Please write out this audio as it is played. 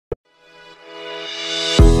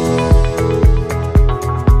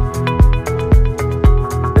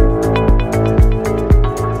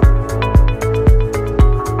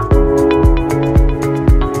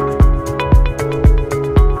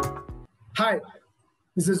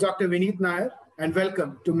This is Dr. Vinith Nair, and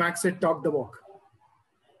welcome to MaxEd Talk the Walk.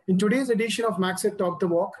 In today's edition of MaxEd Talk the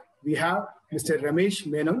Walk, we have Mr. Ramesh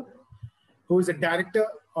Menon, who is a director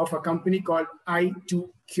of a company called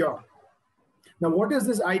I2Cure. Now, what is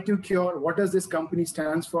this I2Cure? What does this company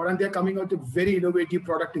stands for? And they're coming out with a very innovative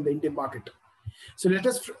product in the Indian market. So let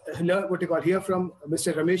us learn hear from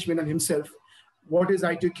Mr. Ramesh Menon himself. What is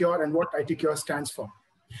I2Cure and what I2Cure stands for?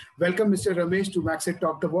 Welcome, Mr. Ramesh, to MaxEd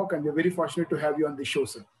Talk the Walk, and we're very fortunate to have you on the show,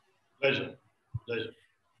 sir. Pleasure. Pleasure.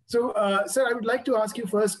 So, sir, I would like to ask you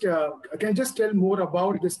first, can you just tell more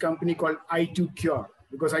about this company called I2Cure?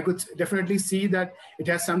 Because I could definitely see that it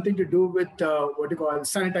has something to do with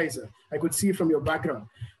sanitizer. I could see from your background.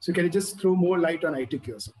 So can you just throw more light on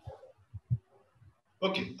I2Cure, sir?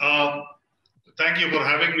 Okay. Thank you for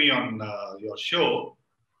having me on your show.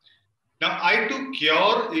 Now,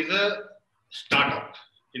 I2Cure is a startup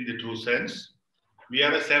in the true sense. We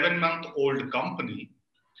are a 7-month-old company.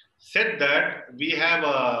 Said that we have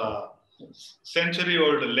a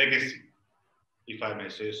century-old legacy, if I may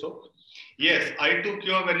say so. Yes,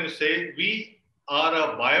 I2Cure, when you say we are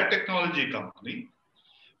a biotechnology company,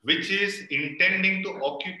 which is intending to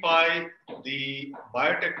occupy the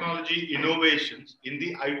biotechnology innovations in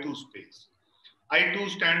the I2 space. I2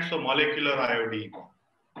 stands for molecular iodine.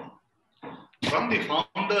 From the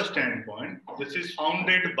founder standpoint, this is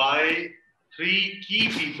founded by 3 key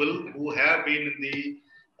people who have been in the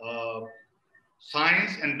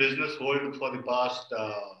science and business world for the past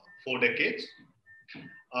 4 decades.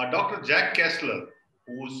 Dr. Jack Kessler,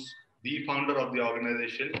 who's the founder of the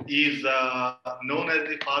organization, is known as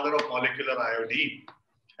the father of molecular iodine.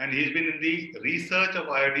 And he's been in the research of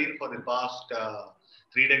iodine for the past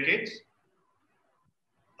 3 decades.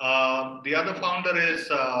 The other founder is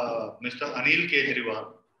Mr. Anil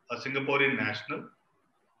Kejriwal, a Singaporean national,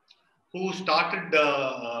 who started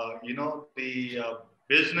the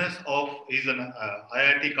business of, he's an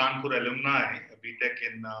IIT Kanpur alumni, a BTech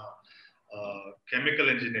in chemical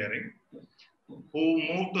engineering, who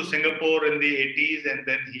moved to Singapore in the 80s, and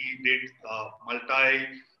then he did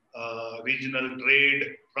multi-regional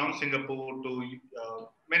trade from Singapore to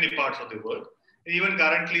many parts of the world. Even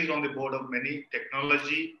currently is on the board of many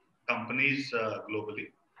technology companies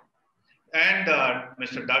globally. And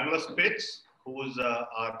Mr. Douglas Pitts, who is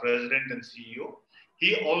our president and CEO,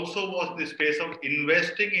 he also was the space of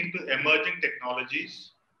investing into emerging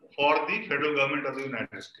technologies for the federal government of the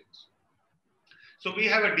United States. So we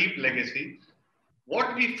have a deep legacy.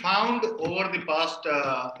 What we found over the past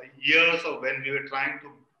years of when we were trying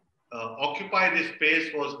to occupy this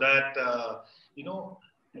space was that,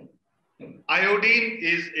 iodine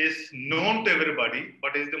is known to everybody,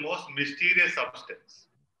 but is the most mysterious substance.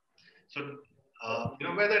 So,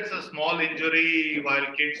 whether it's a small injury while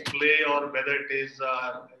kids play, or whether it is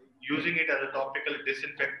using it as a topical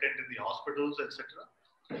disinfectant in the hospitals, etc.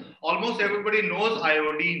 Almost everybody knows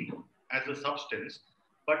iodine as a substance,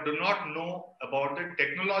 but do not know about the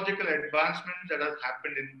technological advancement that has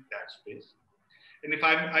happened in that space. And if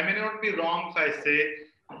I may not be wrong if I say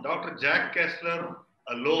Dr. Jack Kessler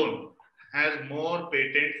alone has more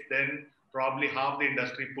patents than probably half the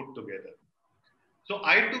industry put together. So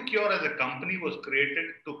I2Cure as a company was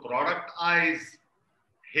created to productize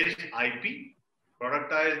his IP,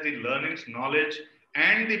 productize the learnings, knowledge,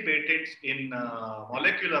 and the patents in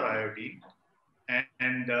molecular iodine,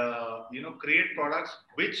 and create products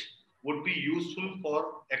which would be useful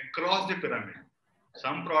for across the pyramid.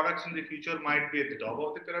 Some products in the future might be at the top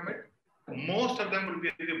of the pyramid. Most of them will be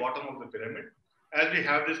at the bottom of the pyramid. As we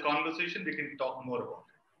have this conversation, we can talk more about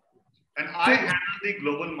it. And I handle the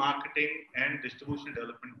global marketing and distribution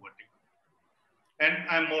development vertical. And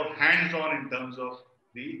I'm more hands-on in terms of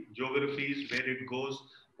the geographies, where it goes,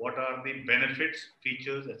 what are the benefits,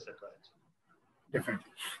 features, etc.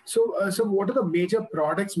 Definitely. So, what are the major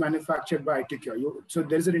products manufactured by I2Cure? So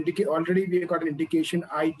there's an already we got an indication.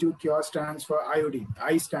 I2Cure stands for iodine.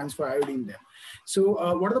 I stands for iodine there. So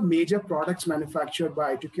what are the major products manufactured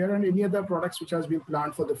by I2Cure, and any other products which has been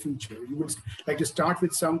planned for the future? You would like to start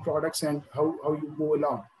with some products and how you move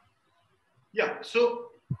along. Yeah.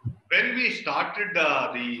 So when we started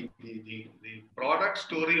the product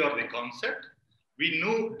story or the concept, we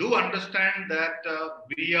do understand that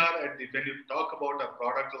we are when you talk about a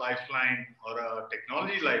product lifeline or a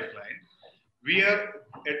technology lifeline, we are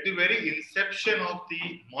at the very inception of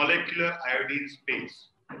the molecular iodine space.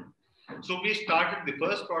 So we started the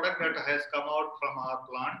first product that has come out from our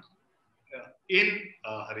plant in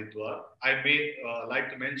Haridwar. I may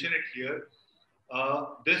like to mention it here.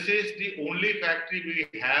 This is the only factory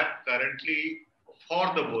we have currently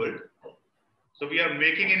for the world. So we are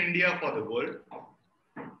making in India for the world.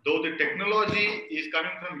 though the technology is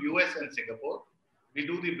coming from US and Singapore, we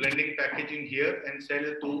do the blending packaging here and sell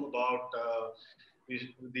it to about,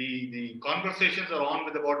 the conversations are on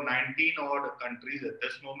with about 19 odd countries at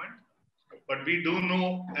this moment. But we do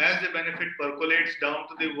know as the benefit percolates down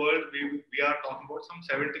to the world, we are talking about some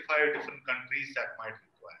 75 different countries that might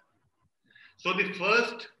require. So the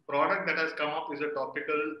first product that has come up is a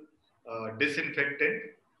topical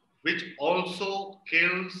disinfectant, which also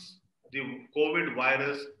kills the COVID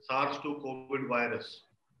virus, SARS-2 COVID virus.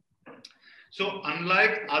 So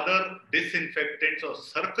unlike other disinfectants or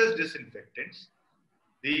surface disinfectants,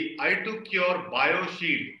 the I2Cure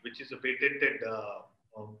BioShield, which is a patented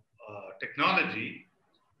technology,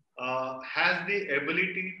 has the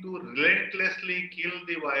ability to relentlessly kill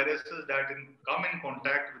the viruses that come in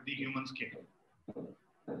contact with the human skin.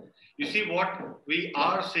 You see, what we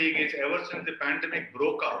are seeing is ever since the pandemic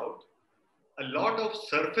broke out, a lot of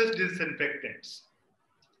surface disinfectants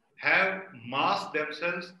have masked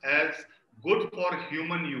themselves as good for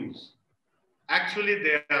human use. Actually,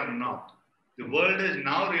 they are not. The world is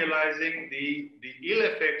now realizing the ill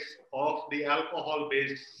effects of the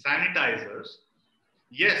alcohol-based sanitizers.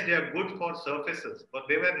 Yes, they are good for surfaces, but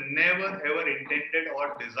they were never ever intended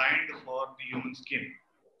or designed for the human skin.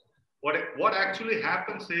 What actually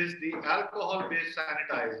happens is the alcohol-based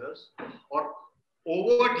sanitizers or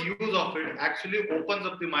overt use of it actually opens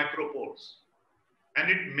up the micropores,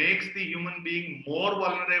 and it makes the human being more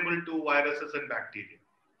vulnerable to viruses and bacteria.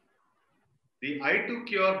 The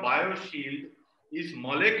I2Cure BioShield is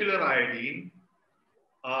molecular iodine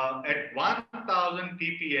at 1000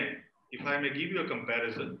 ppm. If I may give you a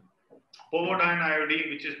comparison, povidone iodine,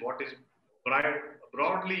 which is what is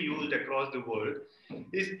broadly used across the world,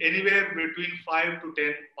 is anywhere between 5 to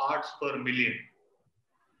 10 parts per million.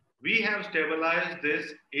 We have stabilized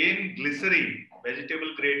this in glycerine,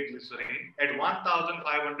 vegetable grade glycerine, at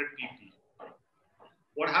 1500 pp.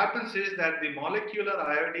 What happens is that the molecular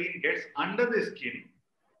iodine gets under the skin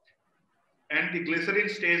and the glycerine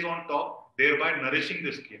stays on top, thereby nourishing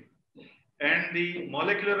the skin. And the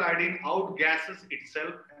molecular iodine outgasses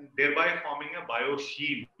itself and thereby forming a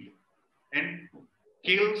bioshield and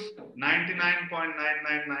kills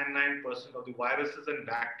 99.9999% of the viruses and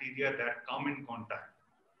bacteria that come in contact.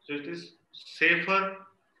 So it is safer,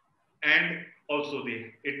 and also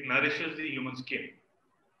it nourishes the human skin.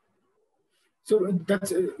 So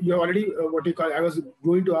that's you already what you call. I was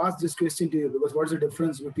going to ask this question to you, because what is the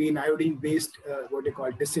difference between iodine-based what you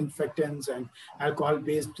call disinfectants and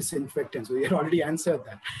alcohol-based disinfectants? So you already answered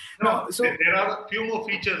that. No, now, so there are a few more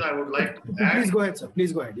features I would like to add. Please go ahead, sir.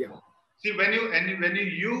 Please go ahead. Yeah. See, when you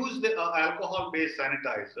use the alcohol-based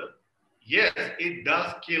sanitizer, yes, it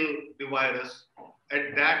does kill the virus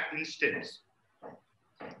at that instance.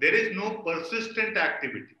 There is no persistent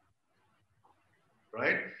activity,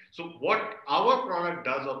 right? So what our product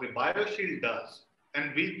does, or the BioShield does,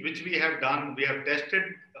 and which we have done, we have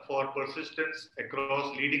tested for persistence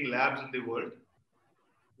across leading labs in the world.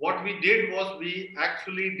 What we did was we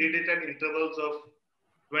actually did it at intervals of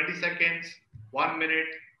 20 seconds, 1 minute,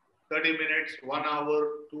 30 minutes, 1 hour,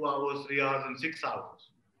 2 hours, 3 hours, and 6 hours.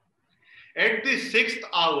 At the 6th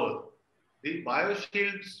hour, the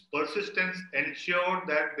BioShield's persistence ensured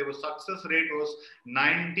that the success rate was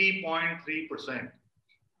 90.3%,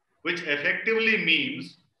 which effectively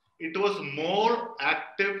means it was more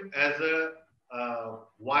active as a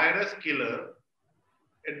virus killer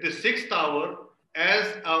at the 6th hour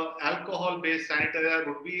as an alcohol-based sanitizer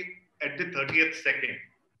would be at the 30th second.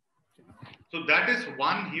 So that is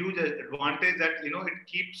one huge advantage, that it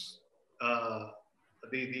keeps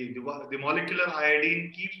the molecular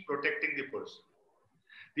iodine keeps protecting the person.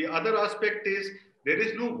 The other aspect is there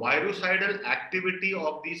is no virucidal activity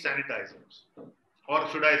of these sanitizers, or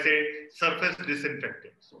should I say surface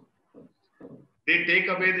disinfectants. They take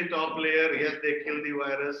away the top layer, yes, they kill the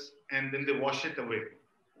virus, and then they wash it away.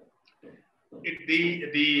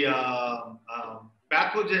 The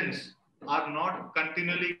pathogens are not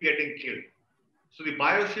continually getting killed. So the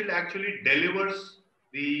BioShield actually delivers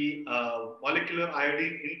the molecular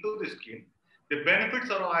iodine into the skin. The benefits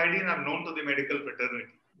of iodine are known to the medical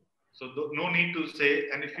fraternity. So no need to say,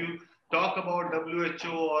 and if you talk about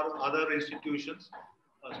WHO or other institutions,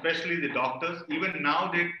 especially the doctors, even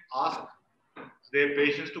now they ask their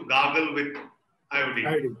patients to gargle with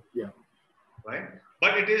iodine. Yeah. Right?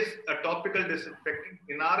 But it is a topical disinfectant.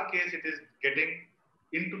 In our case, it is getting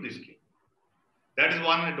into the skin. That is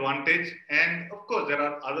one advantage. And of course, there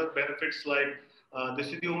are other benefits, like this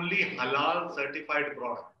is the only halal certified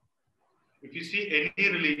product. If you see any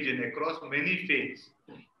religion across many faiths,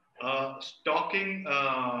 stocking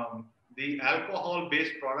the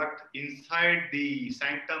alcohol-based product inside the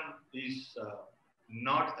sanctum is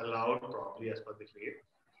not allowed properly as per the faith.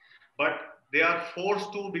 But they are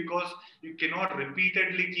forced to because you cannot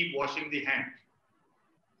repeatedly keep washing the hand.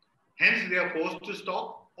 Hence, they are forced to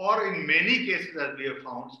stop, or in many cases, as we have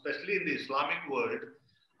found, especially in the Islamic world,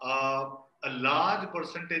 a large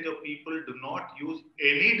percentage of people do not use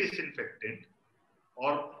any disinfectant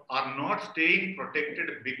or are not staying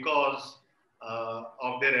protected because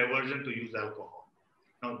of their aversion to use alcohol.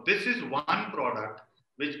 Now, this is one product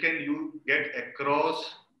which can you get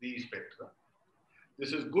across the spectrum.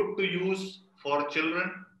 This is good to use for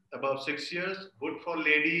children above 6 years, good for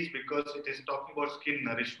ladies because it is talking about skin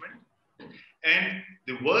nourishment. And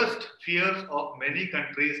the worst fears of many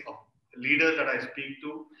countries, of leaders that I speak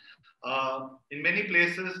to, in many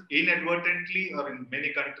places, inadvertently, or in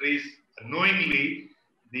many countries, knowingly,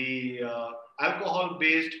 the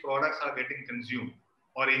alcohol-based products are getting consumed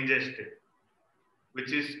or ingested,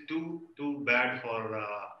 which is too bad for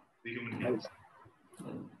the human beings.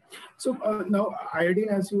 So now iodine,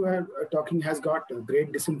 as you are talking, has got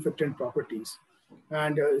great disinfectant properties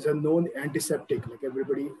and is a known antiseptic, like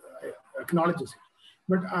everybody acknowledges it.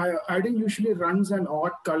 But iodine usually runs an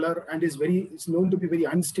odd color and is known to be very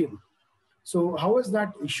unstable. So how has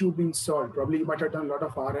that issue been solved? Probably you might have done a lot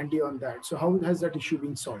of R&D on that. So how has that issue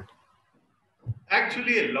been solved?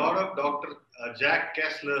 Actually, a lot of Dr. Jack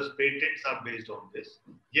Kessler's patents are based on this.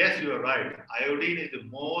 Yes, you are right. Iodine is the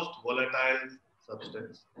most volatile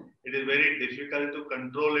substance. It is very difficult to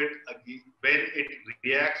control it when it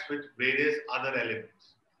reacts with various other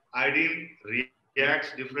elements. Iodine reacts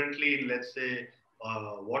differently in, let's say,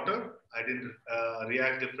 water. Iodine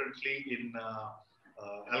reacts differently in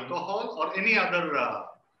alcohol or any other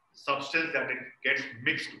substance that it gets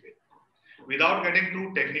mixed with. Without getting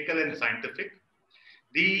too technical and scientific,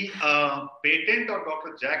 the patent of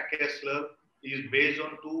Dr. Jack Kessler is based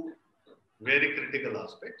on two very critical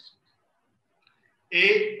aspects.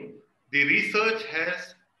 A, the research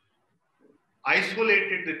has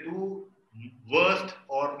isolated the two worst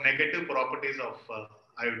or negative properties of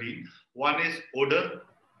iodine. One is odor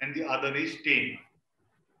and the other is stain.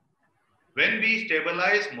 When we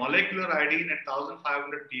stabilize molecular iodine at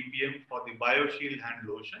 1500 ppm for the BioShield hand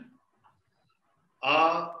lotion,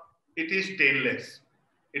 it is stainless,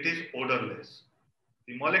 it is odorless.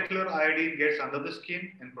 The molecular iodine gets under the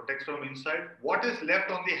skin and protects from inside. What is left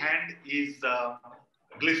on the hand is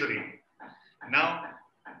glycerine. Now,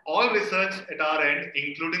 all research at our end,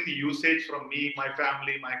 including the usage from me, my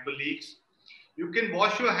family, my colleagues, you can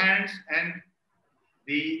wash your hands and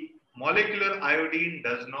the molecular iodine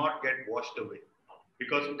does not get washed away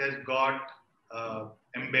because it has got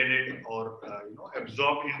embedded or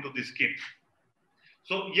absorbed into the skin.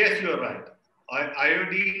 So yes, you are right.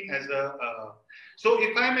 Iodine as a so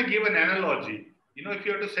if I may give an analogy, if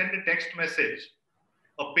you have to send a text message,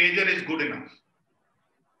 a pager is good enough,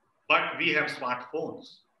 but we have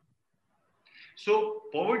smartphones. So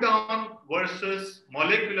povidone versus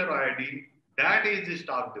molecular iodine, that is the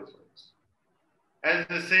stark difference. As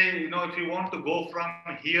they say, if you want to go from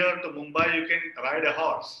here to Mumbai, you can ride a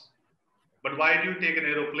horse. But why do you take an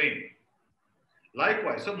aeroplane?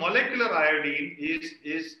 Likewise, so molecular iodine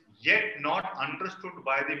is yet not understood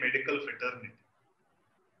by the medical fraternity.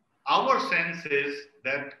 Our sense is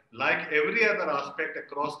that like every other aspect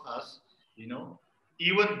across us,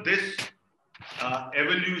 even this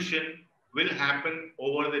evolution will happen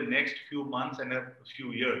over the next few months and a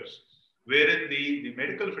few years, wherein the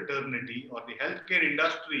medical fraternity or the healthcare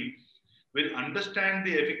industry will understand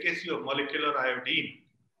the efficacy of molecular iodine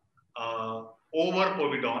over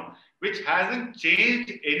povidone, which hasn't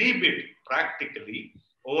changed any bit practically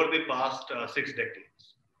over the past 6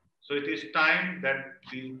 decades. So it is time that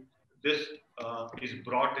this is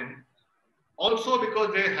brought in. Also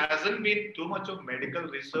because there hasn't been too much of medical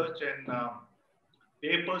research and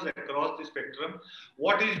papers across the spectrum.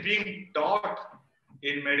 What is being taught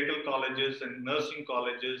in medical colleges and nursing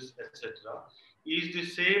colleges, etc., is the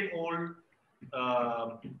same old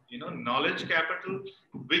knowledge capital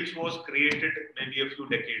which was created maybe a few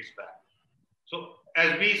decades back. So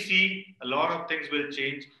as we see, a lot of things will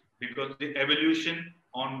change because the evolution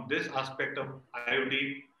on this aspect of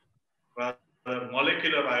iodine,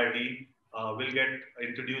 molecular iodine, will get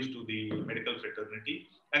introduced to the medical fraternity.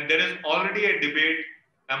 And there is already a debate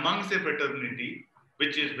amongst the fraternity,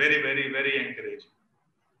 which is very, very, very encouraging.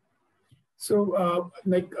 So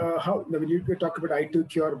how, when you talk about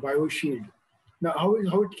I2Cure BioShield, now how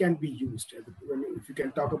it can be used? If you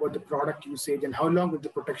can talk about the product usage and how long will the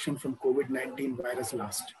protection from COVID-19 virus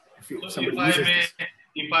last?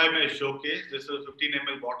 If I may showcase, this is a 15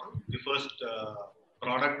 ml bottle. The first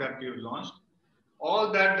product that we've launched.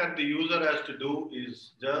 All that the user has to do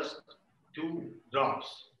is just 2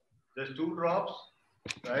 drops. Just 2 drops,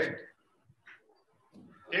 right?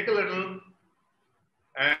 Take a little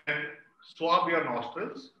and swab your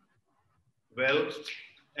nostrils well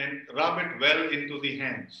and rub it well into the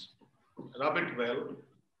hands. Rub it well,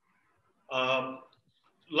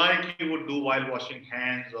 like you would do while washing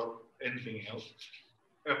hands or anything else.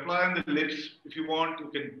 Apply on the lips. If you want, you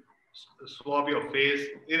can swab your face,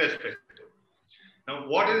 irrespective. Now,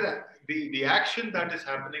 what is the action that is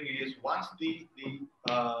happening is once the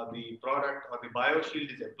product or the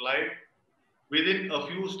bioshield is applied, within a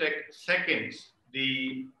few seconds,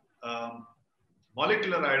 the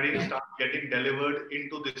molecular iodine starts getting delivered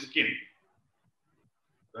into the skin,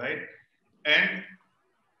 right? And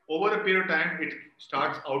over a period of time, it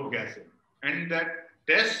starts outgassing. And that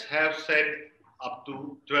tests have said up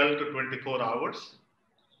to 12 to 24 hours.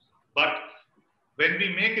 But when we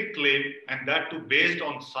make a claim, and that too based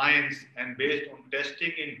on science and based on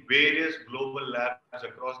testing in various global labs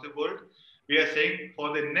across the world, we are saying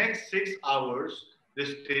for the next 6 hours,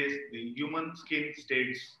 the human skin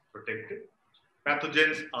stays protected.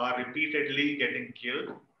 Pathogens are repeatedly getting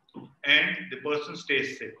killed, and the person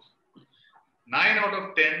stays safe. 9 out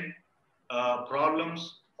of 10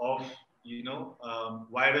 problems of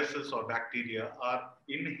viruses or bacteria are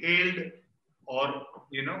inhaled or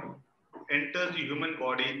enters the human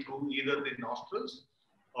body through either the nostrils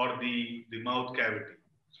or the mouth cavity,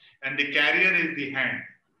 and the carrier is the hand.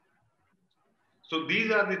 So these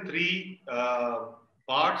are the 3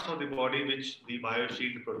 parts of the body which the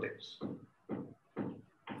bioshield protects.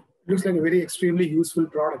 Looks like a very extremely useful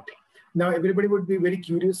product. Now, everybody would be very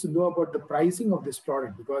curious to know about the pricing of this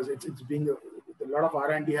product, because it's being a lot of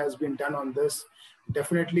R&D has been done on this.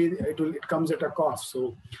 Definitely, it comes at a cost.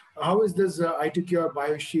 So, how is this I2Cure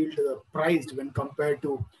BioShield priced when compared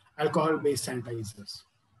to alcohol-based sanitizers?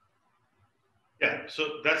 Yeah,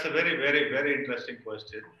 so that's a very, very, very interesting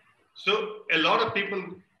question. So, a lot of people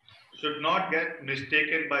should not get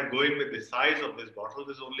mistaken by going with the size of this bottle.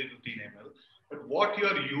 This is only 15 ml. But what you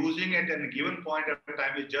are using at a given point of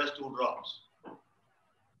time is just 2 drops,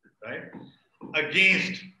 right?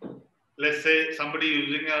 Against, let's say, somebody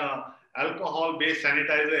using a alcohol-based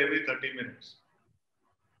sanitizer every 30 minutes.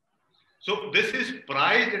 So this is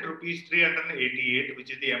priced at rupees 388,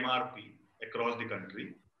 which is the MRP across the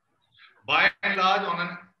country. By and large,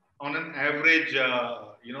 on an average,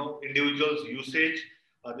 individual's usage,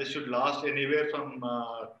 this should last anywhere from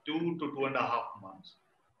 2 to 2.5 months.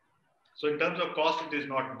 So in terms of cost, it is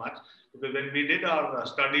not much, because when we did our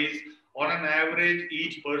studies, on an average,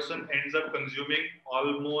 each person ends up consuming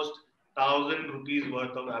almost 1,000 rupees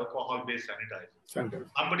worth of alcohol-based sanitizer.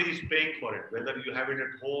 Somebody is paying for it, whether you have it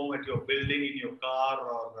at home, at your building, in your car,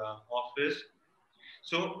 or office.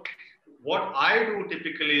 So what I do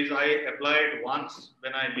typically is I apply it once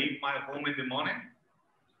when I leave my home in the morning,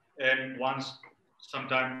 and once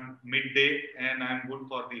sometime midday, and I'm good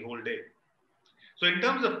for the whole day. So in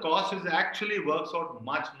terms of cost, it actually works out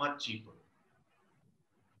much, much cheaper.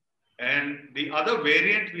 And the other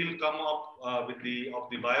variant will come up of the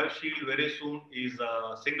BioShield very soon is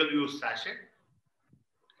a single-use sachet.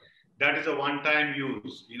 That is a one-time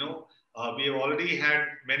use. We have already had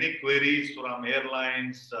many queries from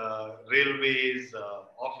airlines, railways,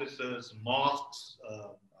 offices, mosques,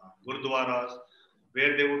 gurdwaras,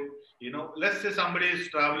 where they would, let's say somebody is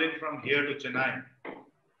traveling from here to Chennai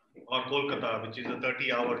or Kolkata, which is a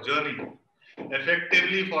 30-hour journey.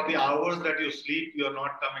 Effectively, for the hours that you sleep, you are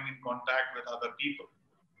not coming in contact with other people.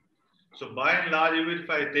 So by and large, even if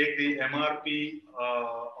I take the MRP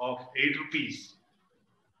of 8 rupees,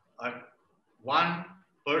 one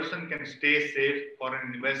person can stay safe for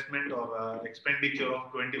an investment or expenditure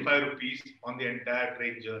of 25 rupees on the entire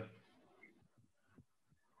train journey.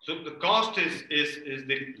 So the cost is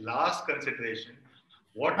the last consideration.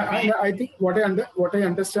 I think what I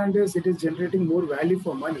understand is it is generating more value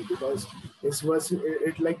for money, because it's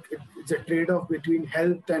a trade-off between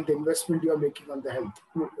health and the investment you are making on the health.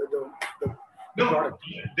 The product.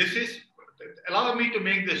 This is, allow me to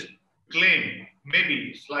make this claim,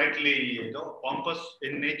 maybe slightly pompous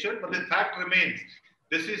in nature, but the fact remains,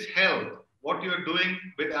 this is health. What you are doing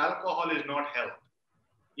with alcohol is not health.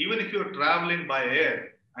 Even if you're traveling by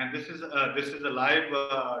air, and this is a live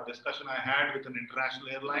discussion I had with an international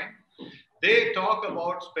airline. They talk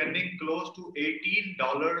about spending close to $18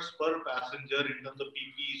 per passenger in terms of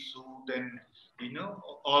PPE suit and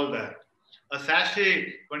all that. A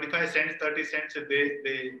sachet, 25 cents, 30 cents,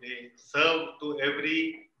 they serve to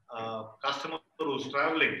every customer who's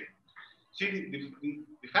traveling. See,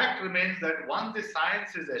 the fact remains that once the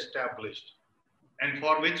science is established and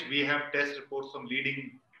for which we have test reports from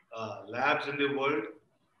leading labs in the world.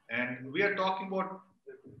 And we are talking about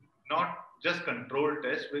not just controlled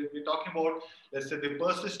tests. We're talking about, let's say, the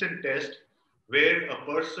persistent test where a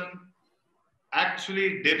person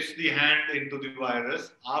actually dips the hand into the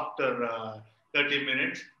virus after 30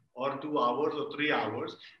 minutes or 2 hours or 3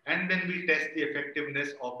 hours. And then we test the effectiveness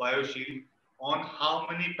of BioShield on how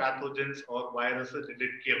many pathogens or viruses did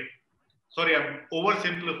it kill. Sorry, I'm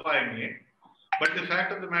oversimplifying it. But the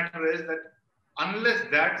fact of the matter is that unless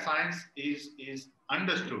that science is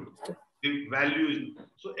understood, the value is,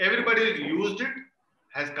 so everybody who's used it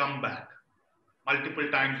has come back multiple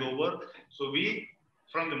times over. So we,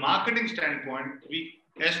 from the marketing standpoint, we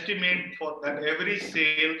estimate for that every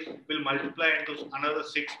sale will multiply into another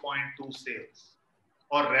 6.2 sales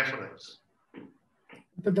or referrals.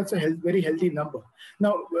 That's a very healthy number.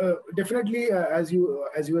 Now, definitely, as you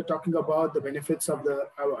were talking about the benefits of the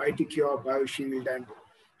I2Cure BioShield and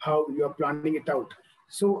how you are planning it out.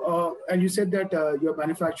 So, and you said that your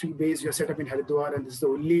manufacturing base, you're set up in Haridwar, and this is the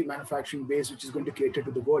only manufacturing base which is going to cater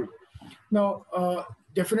to the world. Now,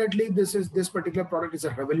 definitely, this particular product is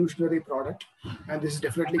a revolutionary product, and this is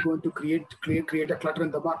definitely going to create a clutter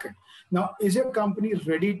in the market. Now, is your company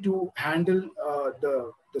ready to handle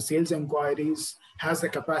the sales inquiries? Has the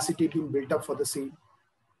capacity been built up for the same?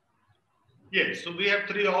 Yes, so we have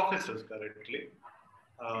 3 offices currently.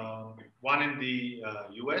 One in the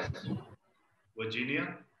US,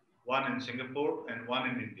 Virginia, one in Singapore, and one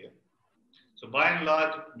in India. So by and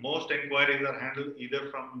large, most inquiries are handled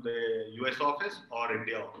either from the US office or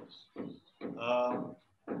India office.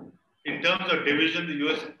 In terms of division, the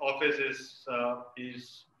US office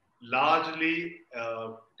is largely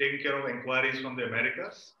taking care of inquiries from the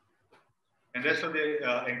Americas, and rest of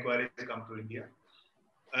the inquiries come to India.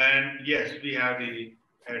 And yes, we have the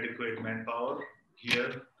adequate manpower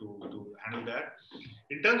here to handle that.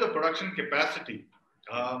 In terms of production capacity,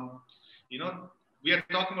 you know, we are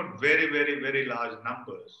talking about very, very, very large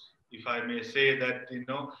numbers. If I may say that, you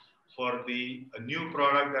know, for the new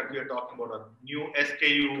product that we are talking about, a new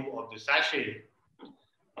SKU of the sachet,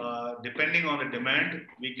 depending on the demand,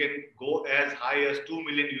 we can go as high as 2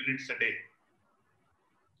 million units a day.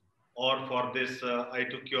 Or for this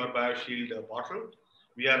I2Cure BioShield bottle,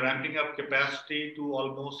 we are ramping up capacity to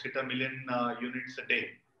almost hit 1 million units a day.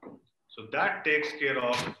 So that takes care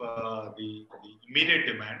of the immediate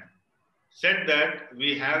demand. Said that,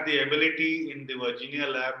 we have the ability in the Virginia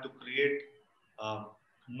lab to create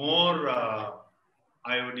more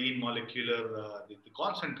iodine molecular, the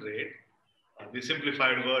concentrate. The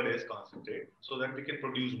simplified word is concentrate, so that we can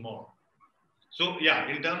produce more. So yeah,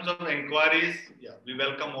 in terms of inquiries, yeah, we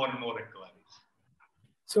welcome more and more inquiries.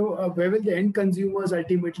 So where will the end consumers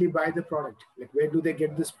ultimately buy the product? Like, where do they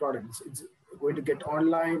get this product? It's going to get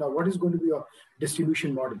online, or what is going to be your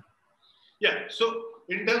distribution model? Yeah, so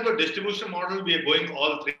in terms of distribution model, we are going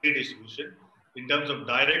all 3 distribution in terms of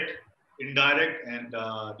direct, indirect, and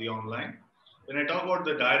the online. When I talk about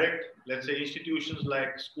the direct, let's say institutions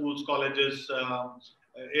like schools, colleges,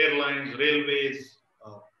 airlines, railways,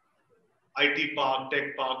 IT park,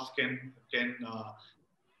 tech parks can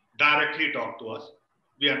directly talk to us.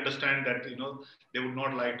 We understand that, you know, they would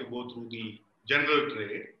not like to go through the general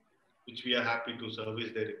trade, which we are happy to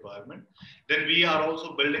service their requirement. Then we are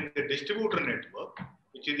also building the distributor network,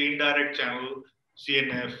 which is the indirect channel,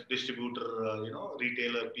 CNF, distributor, you know,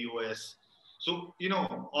 retailer, POS. So, you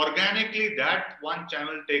know, organically that one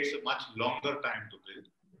channel takes a much longer time to build.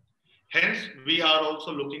 Hence, we are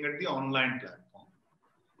also looking at the online platform.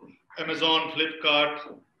 Amazon,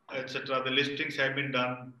 Flipkart, etc. The listings have been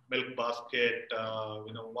done, Milk Basket,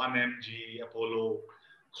 you know, 1mg, Apollo.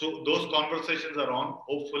 So those conversations are on.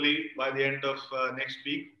 Hopefully by the end of next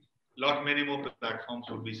week, many more platforms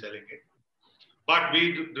will be selling it. But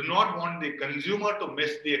we do not want the consumer to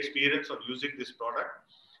miss the experience of using this product.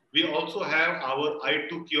 We also have our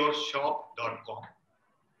I2CureShop.com.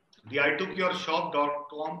 The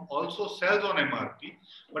I2CureShop.com also sells on MRP,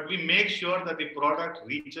 but we make sure that the product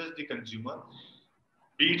reaches the consumer,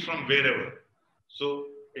 be it from wherever. So,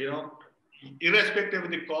 you know, irrespective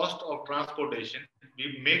of the cost of transportation,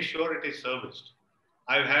 we make sure it is serviced.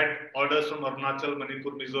 I've had orders from Arunachal,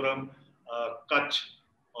 Manipur, Mizoram, Kutch,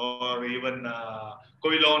 or even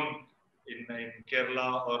Koilon in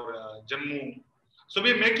Kerala or Jammu. So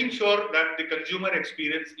we're making sure that the consumer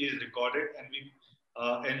experience is recorded, and we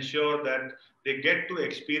ensure that they get to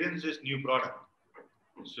experience this new product.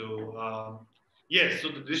 So yes, so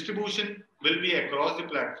the distribution will be across the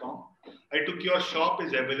platform. I2Cure Shop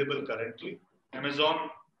is available currently. Amazon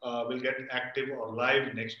will get active or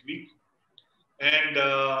live next week. And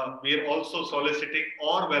we are also soliciting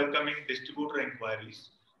or welcoming distributor inquiries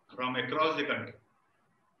from across the country.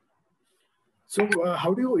 So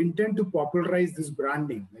how do you intend to popularize this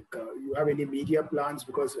branding? Like, you have any media plans?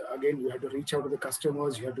 Because again, you have to reach out to the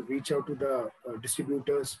customers, you have to reach out to the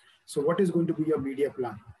distributors. So what is going to be your media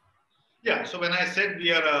plan? Yeah, so when I said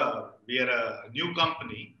we are a new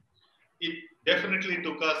company, it definitely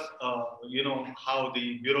took us, how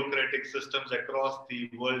the bureaucratic systems across the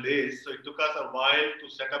world is. So it took us a while to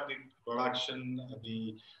set up the production,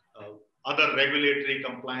 the other regulatory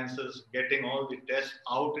compliances, getting all the tests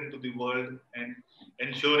out into the world and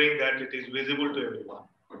ensuring that it is visible to everyone.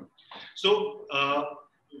 So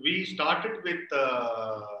we started with,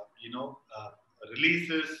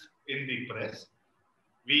 releases in the press.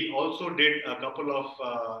 We also did a couple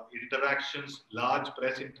of interactions, large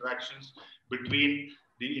press interactions between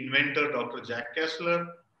the inventor, Dr. Jack Kessler,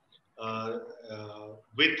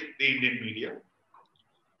 with the Indian media.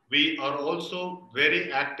 We are also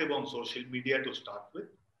very active on social media to start with.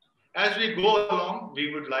 As we go along,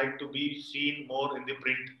 we would like to be seen more in the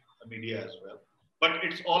print media as well. But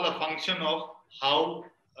it's all a function of how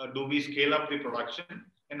do we scale up the production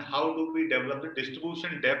and how do we develop the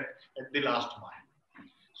distribution depth at the last mile.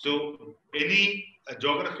 So any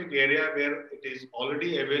geographic area where it is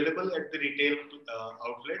already available at the retail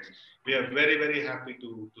outlets, we are very, very happy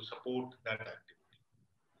to support that activity.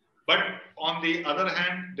 But on the other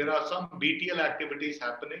hand, there are some BTL activities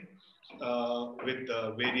happening with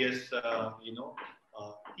various,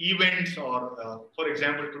 events or, for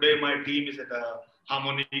example, today my team is at a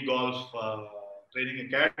Harmony Golf Training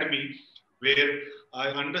Academy, where I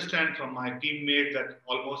understand from my teammates that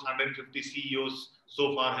almost 150 CEOs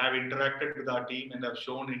so far have interacted with our team and have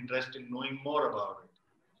shown interest in knowing more about it.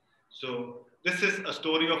 So this is a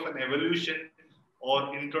story of an evolution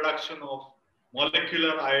or introduction of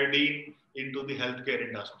molecular iodine into the healthcare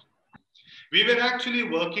industry. We were actually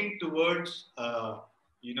working towards,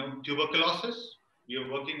 tuberculosis. We are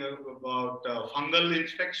working about fungal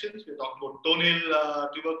infections. We're talking about toenail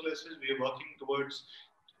tuberculosis. We are working towards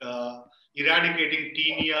eradicating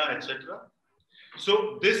tinea, etc.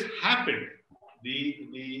 So this happened.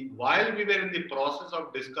 While we were in the process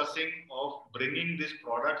of discussing of bringing these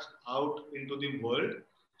products out into the world,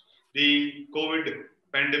 the COVID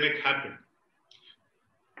pandemic happened.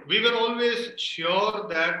 We were always sure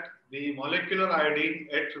that the molecular iodine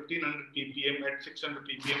at 1500 ppm, at 600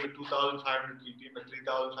 ppm, at 2500 ppm, at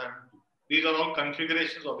 3500, these are all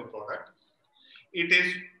configurations of the product. It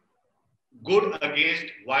is good against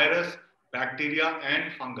virus, bacteria,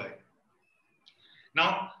 and fungi.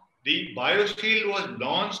 Now, the BioShield was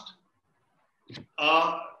launched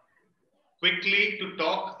quickly to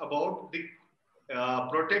talk about the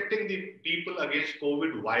protecting the people against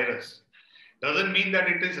COVID virus. Doesn't mean that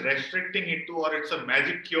it is restricting it to, or it's a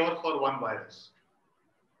magic cure for one virus.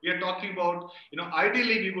 We are talking about,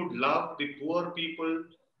 ideally we would love the poor people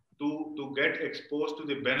to get exposed to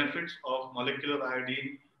the benefits of molecular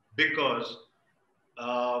iodine, because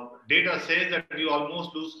data says that we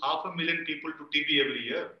almost lose 500,000 people to TB every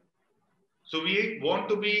year. So we want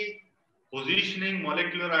to be positioning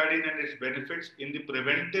molecular iodine and its benefits in the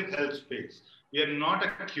preventive health space. We are not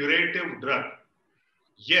a curative drug.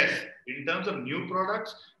 Yes, in terms of new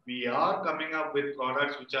products, we are coming up with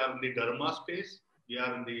products which are in the derma space, we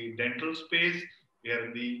are in the dental space, we are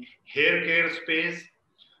in the hair care space,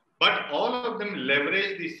 but all of them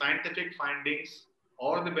leverage the scientific findings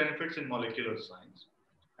or the benefits in molecular science.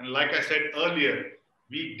 And like I said earlier,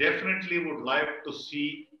 we definitely would like to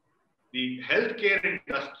see the healthcare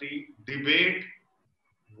industry debate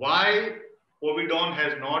why Povidone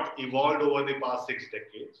has not evolved over the past 6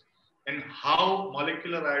 decades, and how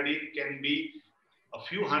molecular iodine can be a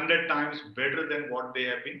few hundred times better than what they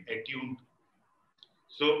have been attuned to.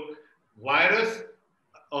 So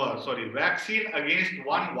vaccine against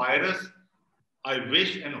one virus, I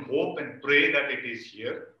wish and hope and pray that it is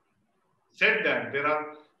here. Said that, there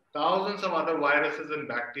are thousands of other viruses and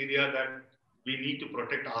bacteria that we need to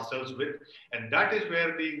protect ourselves with. And that is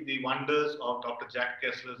where the wonders of Dr. Jack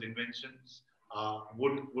Kessler's inventions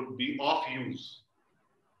would be of use.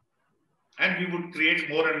 And we would create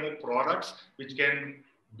more and more products which can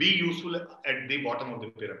be useful at the bottom of the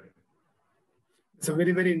pyramid. It's a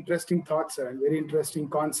very, very interesting thought, sir, and very interesting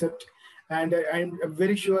concept. And I'm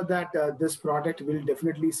very sure that this product will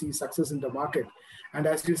definitely see success in the market. And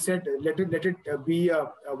as you said, let it be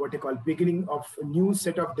what you call beginning of a new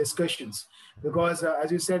set of discussions. Because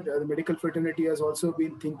as you said, the medical fraternity has also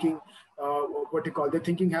been thinking, the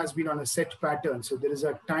thinking has been on a set pattern. So there is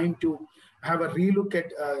a time to have a relook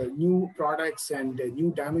at new products and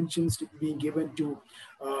new dimensions being given to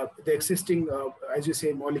the existing, as you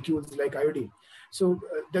say, molecules like iodine. So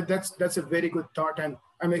that's a very good thought, and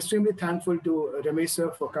I'm extremely thankful to Ramesh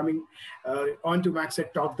sir for coming on to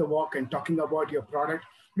MaxEd Talk the Walk and talking about your product.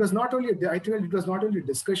 It was not only, I think it was not only a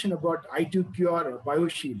discussion about I2Cure or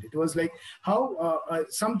BioShield. It was like how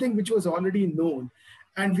something which was already known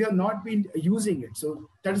and we have not been using it. So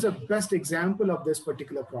that is the best example of this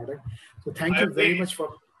particular product. So thank you very much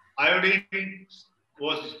for. Iodine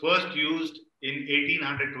was first used in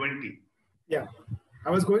 1820. Yeah,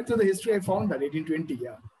 I was going through the history. I found that 1820.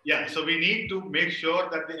 Yeah. Yeah. So we need to make sure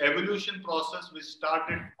that the evolution process which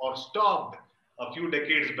started or stopped a few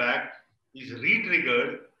decades back is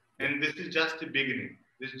re-triggered, and this is just the beginning.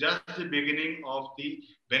 This is just the beginning of the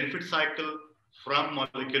benefit cycle from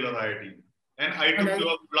molecular iodine. And I2Cure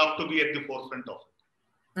would love to be at the forefront of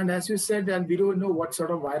it. And as you said, and we don't know what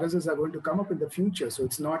sort of viruses are going to come up in the future. So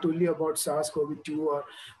it's not only about SARS-CoV-2, or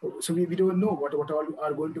so we don't know what all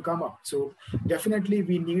are going to come up. So definitely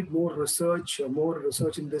we need more research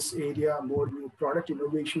in this area, more new product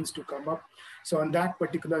innovations to come up. So on that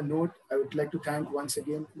particular note, I would like to thank once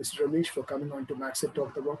again Mr. Ramesh for coming on to MaxEd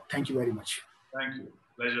Talk the Walk. Thank you very much. Thank you.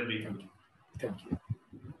 Pleasure being here. Thank you.